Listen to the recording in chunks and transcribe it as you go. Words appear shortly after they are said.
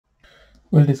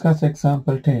We'll discuss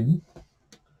example 10.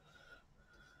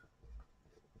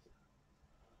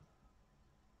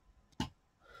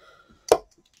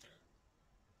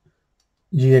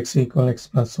 Gx equal x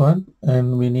plus 1,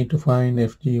 and we need to find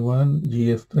fg1,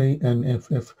 gf3, and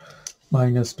ff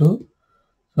minus 2.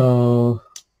 So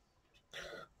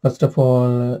first of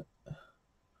all,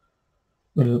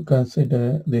 we'll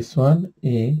consider this one,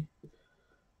 A.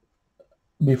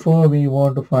 Before we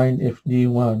want to find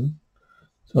fg1,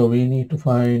 so we need to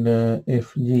find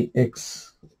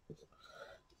fgx.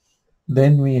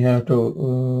 Then we have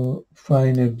to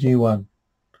find fg1.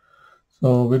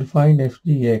 So we'll find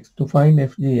fgx. To find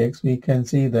fgx, we can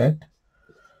see that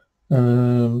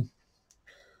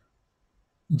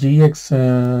gx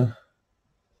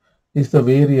is the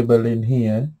variable in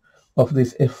here of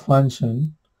this f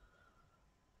function.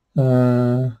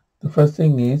 The first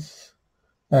thing is,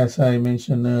 as I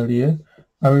mentioned earlier,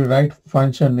 I will write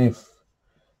function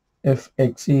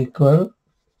fx equal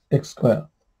x square.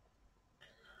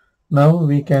 Now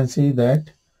we can see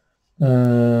that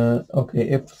okay,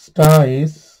 f star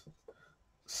is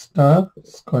star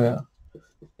square,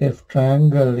 f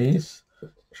triangle is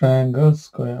triangle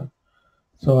square.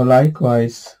 So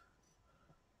likewise,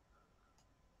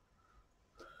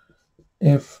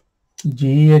 if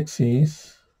gx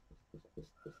is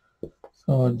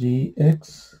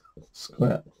gx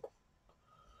square.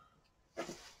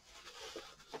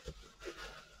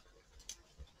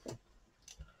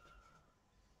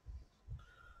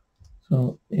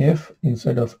 So f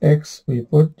instead of x we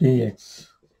put gx.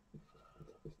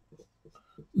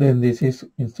 Then this is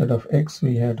instead of x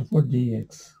we have to put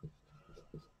gx,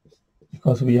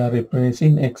 because we are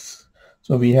replacing x.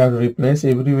 So we have to replace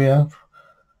everywhere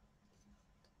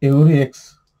every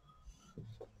x,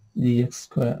 gx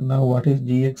square. Now what is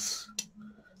gx?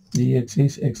 Gx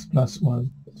is x plus 1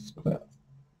 square.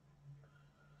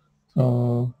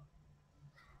 So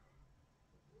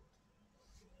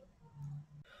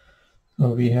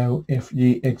we have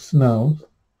fgx now.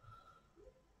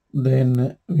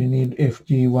 Then we need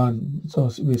fg1. So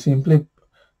we simply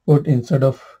put instead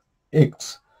of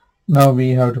x, now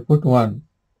we have to put 1.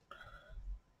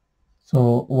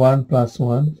 So 1 plus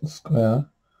 1 square,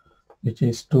 which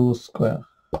is 2 square.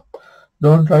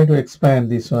 Don't try to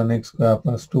expand this one, x square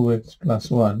plus 2x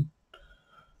plus 1,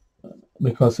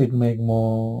 because it make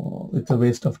more, it's a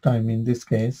waste of time in this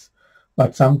case.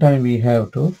 But sometime we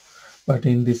have to, but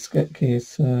in this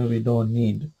case we don't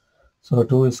need. So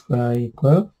 2 square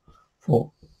equal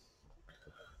 4.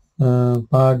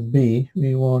 Part B,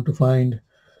 we want to find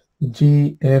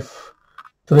gf3.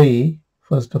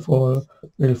 First of all,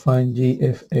 we'll find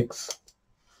gfx.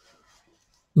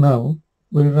 Now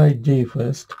we'll write g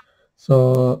first.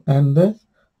 So, and the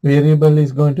variable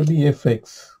is going to be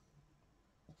fx.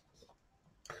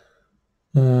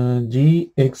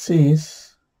 Gx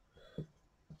is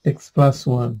x plus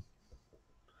 1.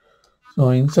 So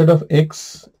instead of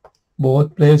x,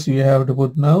 both places you have to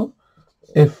put now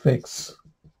fx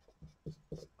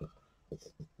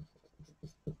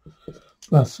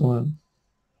plus 1.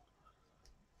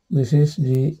 This is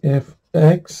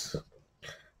gfx.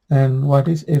 And what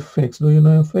is fx? Do you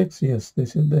know fx? Yes,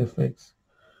 this is the fx.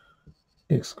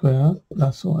 X square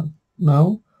plus 1.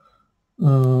 Now,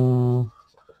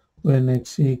 when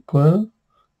x equal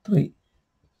 3,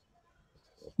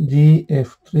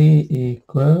 gf3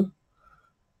 equal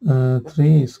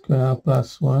 3 square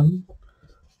plus 1,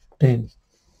 10.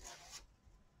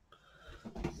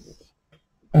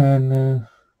 And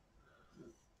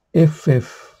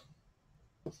ff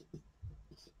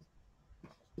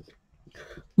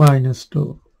minus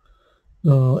 2.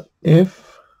 So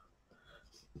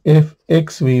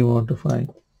fx we want to find.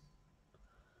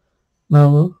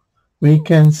 Now we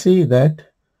can see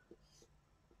that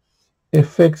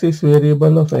fx is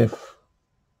variable of f.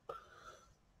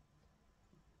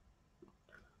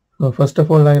 So first of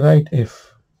all I write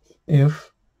f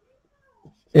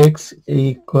x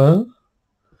equal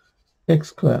x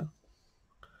square.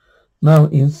 Now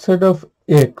instead of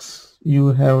x you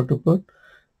have to put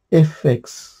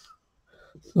fx.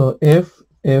 So fx,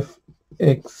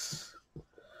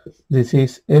 this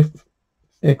is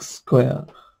fx square.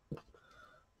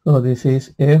 So this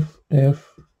is fx.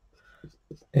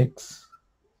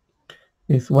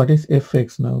 Is what is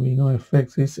fx now? We know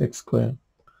fx is x square.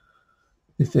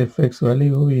 This fx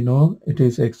value we know it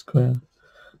is x square.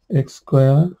 X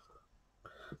square,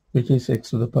 which is x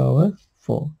to the power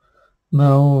 4.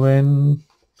 Now when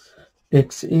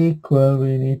x equal,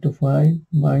 we need to find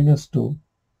minus 2.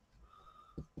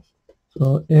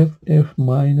 So ff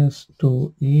minus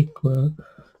 2 equal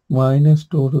minus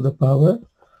 2 to the power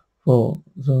 4.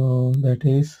 So that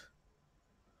is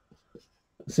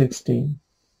 16.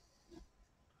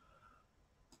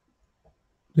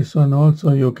 This one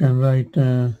also you can write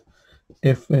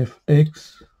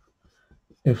ffx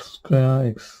f square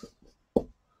x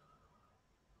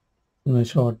in a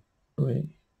short way.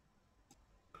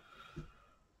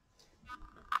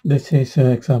 This is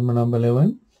example number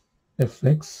 11,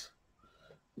 fx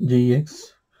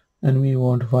gx, and we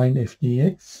want to find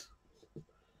fgx,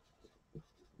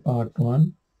 part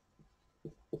 1.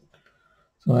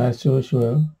 So as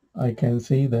usual, I can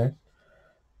see that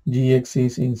gx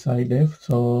is inside f.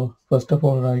 So first of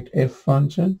all, write f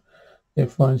function.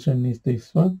 F function is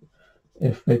this one,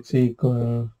 fx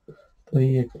equal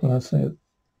 3x plus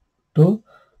 2.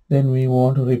 Then we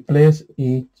want to replace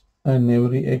each and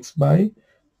every x by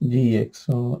gx.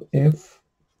 So f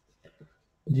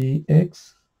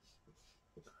gx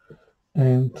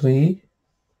and 3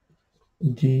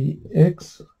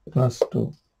 gx plus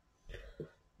 2.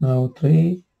 Now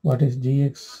 3, what is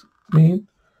gx mean?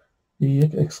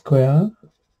 Gx x square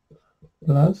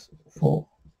plus 4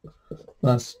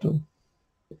 plus 2.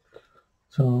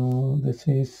 So this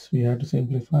is, we have to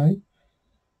simplify.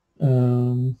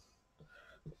 3x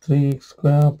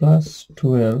square plus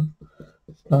 12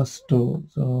 plus 2.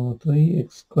 So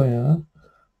 3x square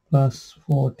plus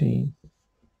 14.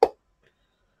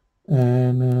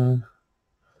 And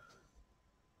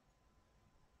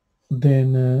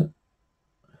then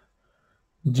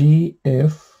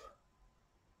gf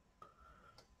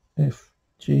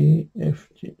fg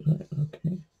right,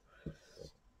 okay.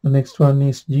 The next one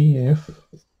is gfx.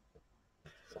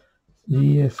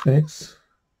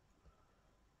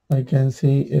 I can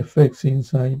see fx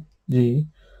inside g,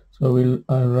 so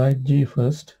I'll write g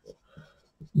first.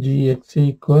 Gx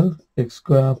equal x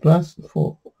square plus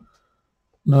 4.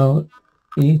 Now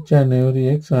each and every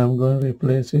x I'm going to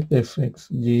replace with fx.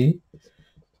 G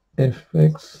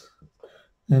fx,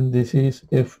 and this is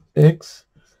fx,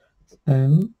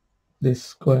 and this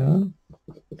square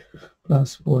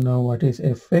plus 4. Now what is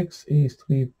fx is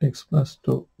 3x plus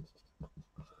 2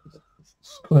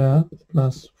 square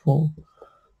plus 4.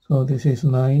 So this is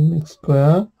 9x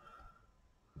square,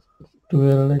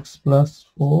 12x plus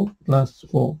 4 plus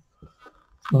 4.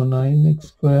 So 9x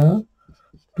square,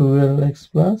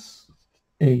 12x plus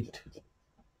 8.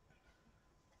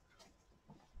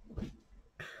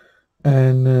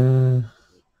 And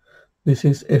this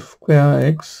is f square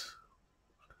x.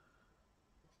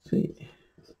 See,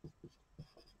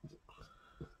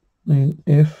 and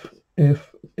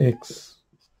fx.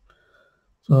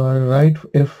 So I'll write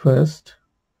f first.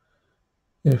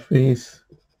 F is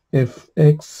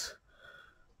fx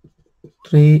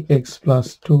 3x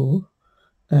plus 2,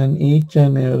 and each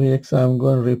and every x I'm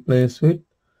going to replace with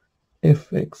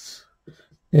fx.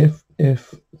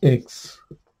 ffx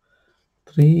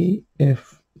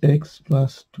 3fx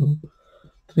plus 2.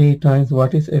 3 times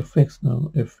what is fx now?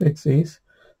 Fx is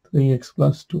 3x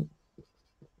plus 2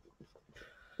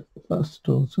 plus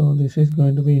 2. So this is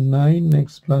going to be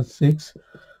 9x plus 6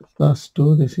 plus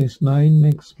 2. This is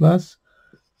 9x plus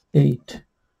 8.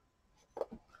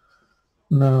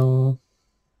 Now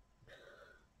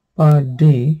part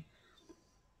D.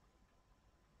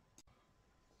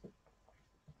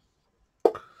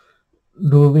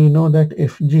 Do we know that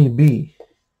FGB?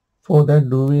 For that,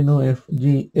 do we know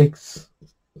FGX?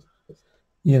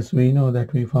 Yes, we know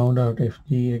that. We found out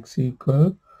FGX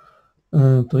equal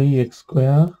 3x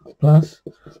square plus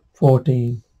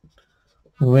 14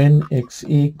 when x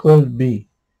equal b.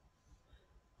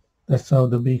 That's how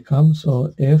the b comes.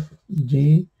 So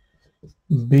FGB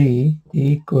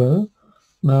equal,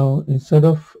 now instead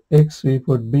of x we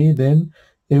put b, then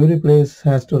every place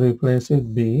has to replace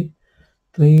it b.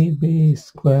 3b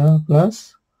square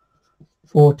plus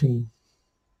 14.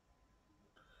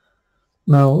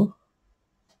 Now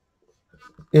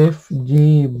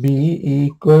FGB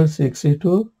equals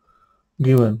 62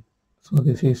 given. So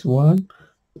this is 1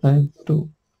 and 2.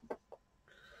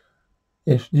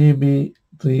 FGB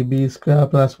 3b square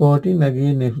plus 14,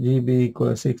 again FGB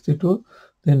equals 62.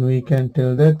 Then we can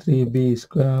tell that 3b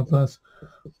square plus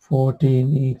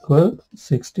 14 equal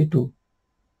 62.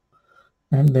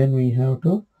 And then we have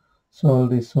to solve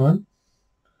this one.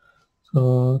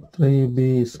 So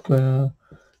 3b square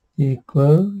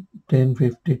equal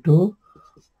 1052,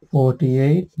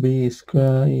 48, b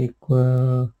square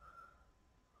equal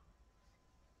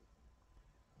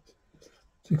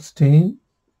 16,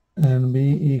 and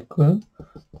b equal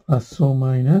plus or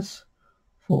minus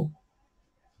 4.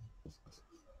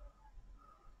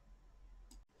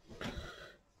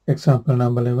 Example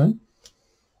number 11.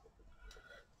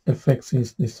 Fx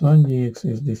is this one, gx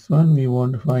is this one. We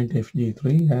want to find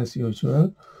fg3 as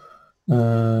usual.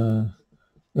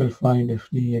 We'll find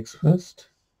fgx first.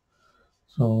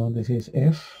 So this is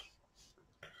f,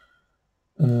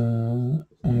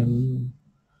 and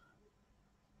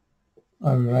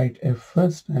I'll write f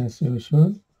first as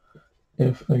usual.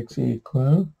 Fx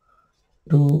equal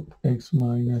 2x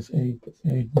minus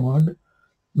 8 mod.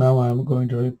 Now I'm going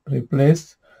to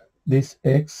replace this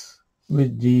x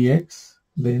with gx.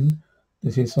 Then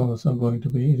this is also going to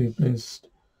be replaced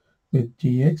with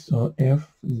gx. So f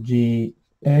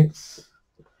gx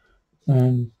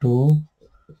and 2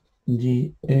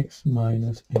 gx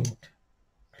minus 8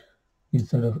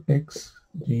 instead of x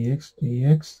gx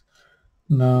dx.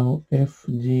 Now f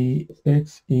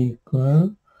gx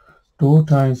equal 2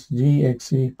 times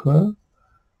gx equal,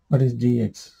 what is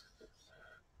gx?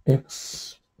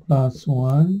 X plus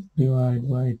 1 divided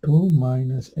by 2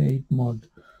 minus 8 mod.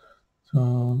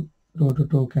 So 2 to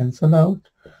 2 cancel out.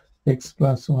 X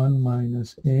plus 1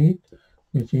 minus 8,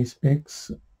 which is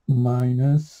x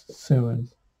minus 7.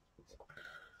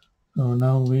 So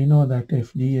now we know that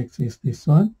fgx is this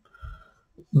one.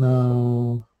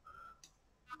 Now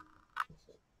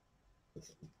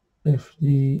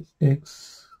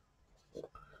fgx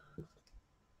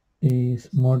is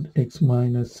mod x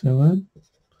minus 7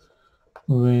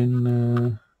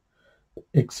 when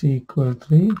x equal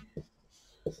 3,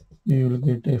 you will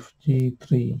get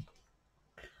fg3.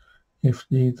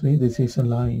 fg3, this is a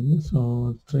line,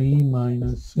 so 3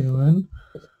 minus 7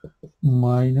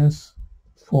 minus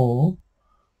 4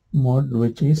 mod,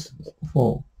 which is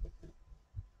 4.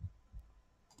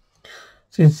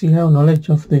 Since you have knowledge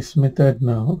of this method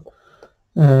now,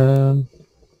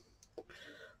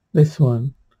 this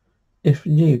one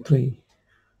fg3,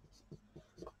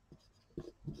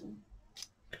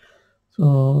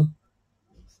 so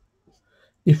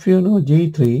if you know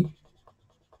g3,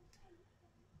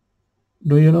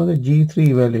 do you know the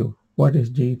g3 value? What is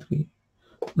g3?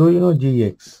 Do you know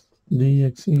gx?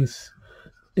 Gx is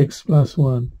x plus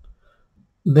 1.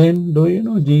 Then do you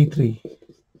know g3?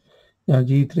 Yeah,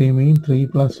 g3 means 3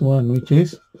 plus 1, which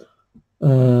is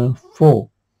 4.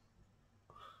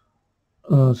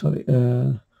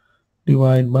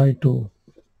 Divide by 2.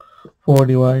 4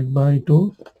 divided by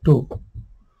 2, 2.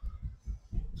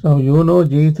 So you know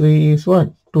g3 is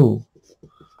what? 2.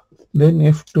 Then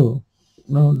f2.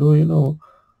 Now do you know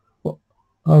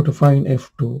how to find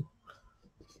f2?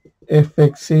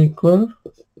 Fx equal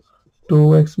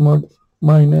 2x mod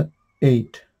minus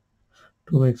 8.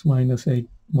 2x minus 8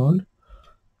 mod.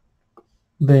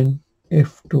 Then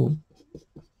f2.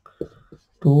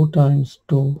 2 times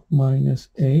 2 minus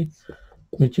 8,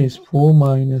 which is 4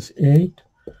 minus 8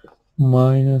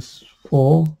 minus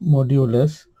 4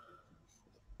 modulus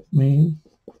mean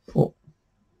 4.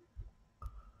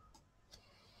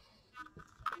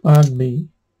 Part B,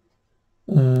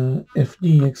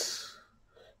 fgx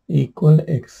equal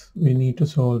x. We need to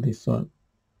solve this one.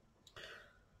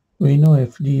 We know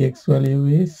fgx value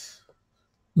is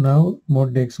now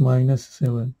mod x minus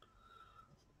 7.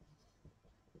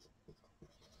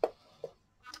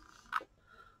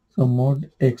 So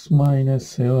mod x minus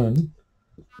 7,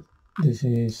 this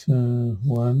is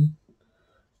 1,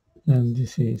 and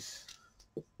this is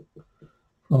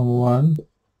from 1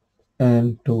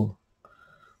 and 2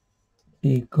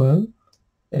 equal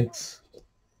x.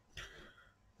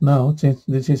 Now since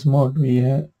this is mod, we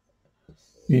have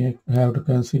to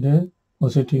consider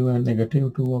positive and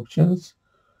negative two options.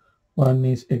 One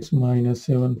is x minus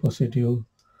 7 positive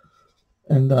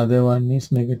and the other one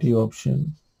is negative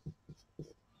option.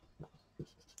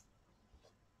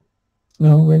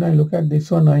 Now when I look at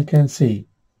this one, I can see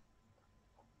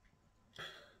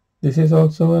this is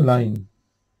also a line.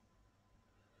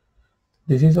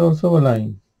 This is also a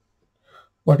line.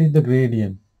 What is the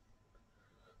gradient?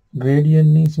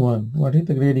 Gradient is 1. What is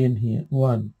the gradient here?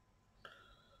 1.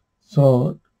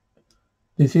 So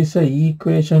this is an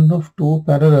equation of two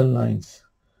parallel lines.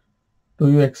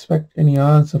 Do you expect any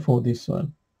answer for this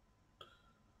one?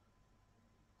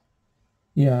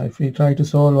 Yeah, if we try to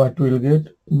solve, what we'll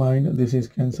get? Minus, this is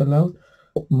cancel out.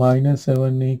 Minus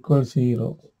 7 equals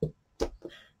 0.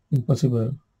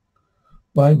 Impossible.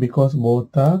 Why? Because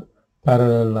both are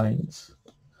parallel lines.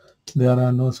 There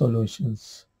are no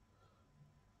solutions.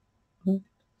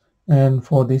 And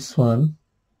for this one,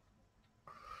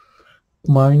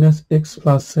 minus x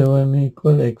plus 7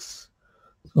 equal x.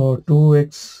 So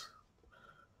 2x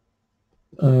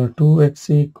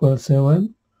equals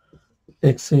 7,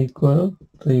 x equal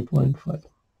 3.5.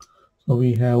 So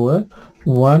we have a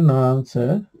one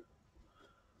answer.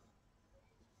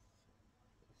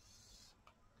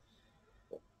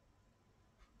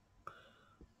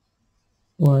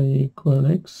 Y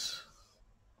equal x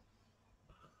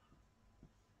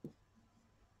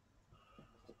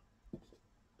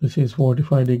This is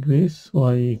 45 degrees,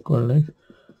 y equal x.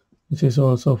 This is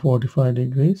also 45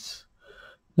 degrees,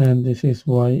 and this is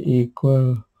y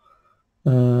equal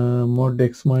mod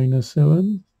x minus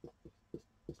 7.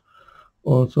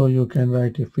 Also you can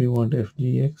write if you want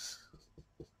fgx,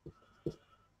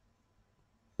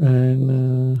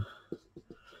 and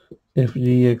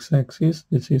fgx axis,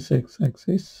 this is x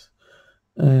axis,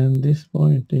 and this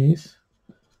point is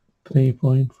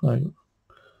 3.5.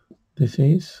 This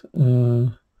is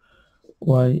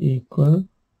y equal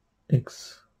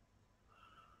x.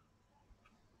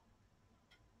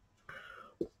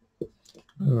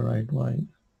 All right, y.